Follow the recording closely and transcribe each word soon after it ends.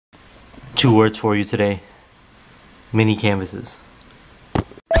Two words for you today. Mini canvases.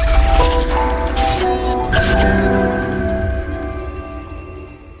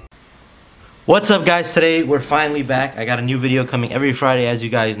 What's up guys, today we're finally back. I got a new video coming every Friday as you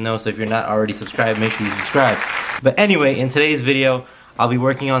guys know, so if you're not already subscribed, make sure you subscribe. But anyway, in today's video, I'll be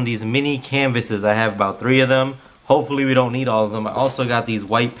working on these mini canvases. I have about 3 of them. Hopefully we don't need all of them. I also got these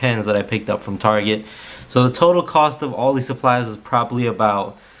white pens that I picked up from Target. So the total cost of all these supplies is probably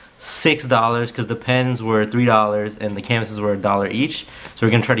about $6 because the pens were $3 and the canvases were $1 each. So we're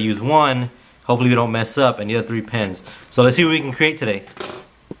gonna try to use one. Hopefully we don't mess up, and the other 3 pens. So let's see what we can create today.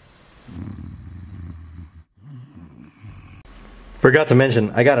 Forgot to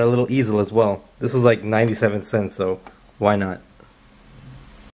mention, I got a little easel as well. This was like 97 cents, so why not?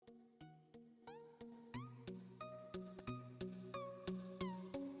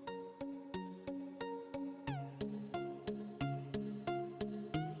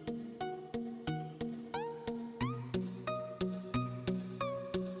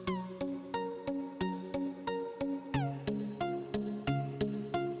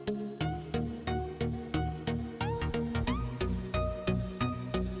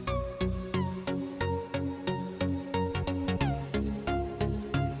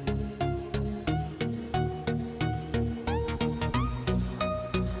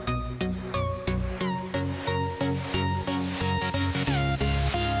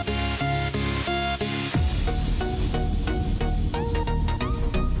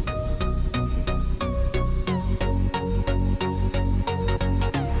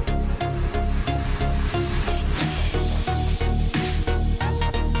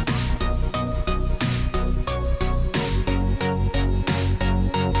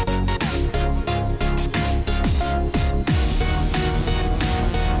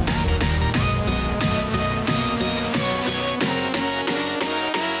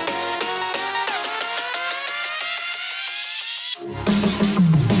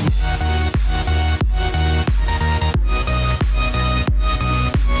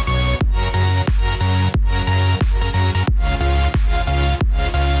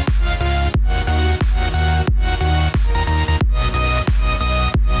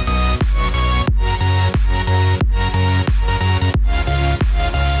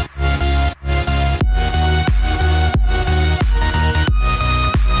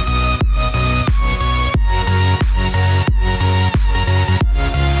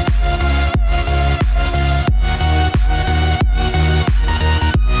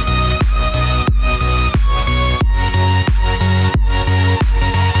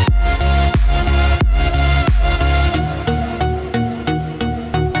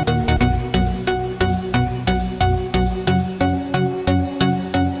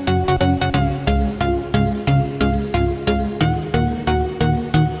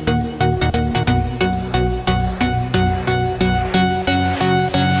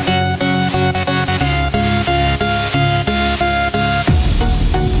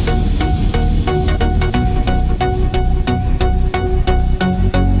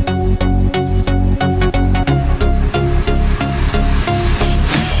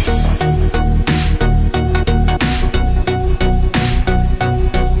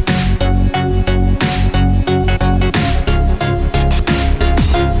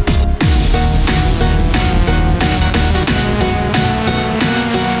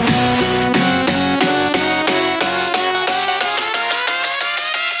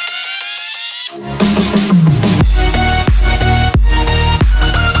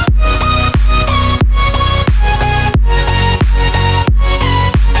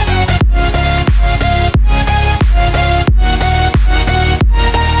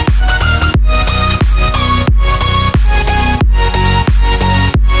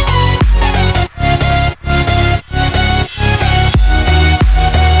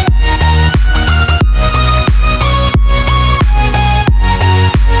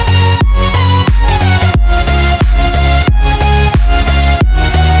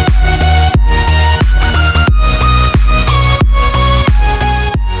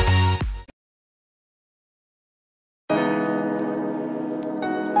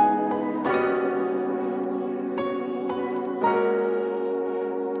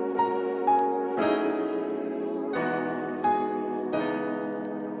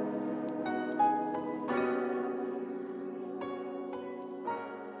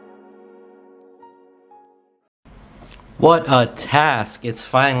 What a task. It's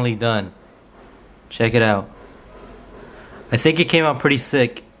finally done. Check it out. I think it came out pretty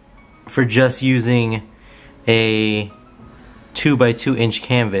sick for just using a 2x2 inch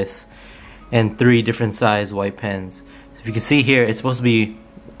canvas and 3 different size white pens. If you can see here, it's supposed to be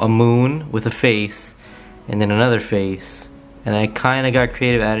a moon with a face and then another face, and I kind of got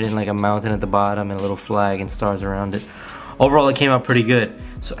creative, added in like a mountain at the bottom and a little flag and stars around it. Overall it came out pretty good.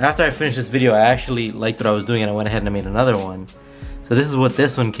 So after I finished this video, I actually liked what I was doing and I went ahead and I made another one. So this is what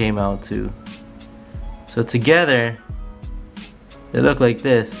this one came out to. So together they look like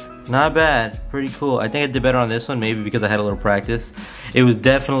this. Not bad, pretty cool. I think I did better on this one, maybe because I had a little practice. It was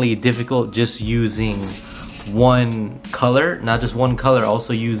definitely difficult just using one color, not just one color,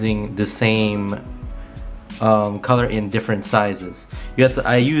 also using the same color in different sizes.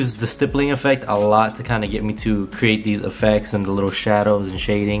 I use the stippling effect a lot to kind of get me to create these effects and the little shadows and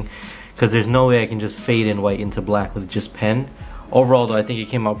shading, because there's no way I can just fade in white into black with just pen. Overall though, I think it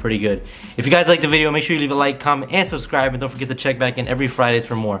came out pretty good. If you guys liked the video, make sure you leave a like, comment, and subscribe, and don't forget to check back in every Friday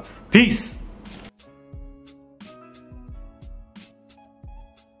for more. Peace!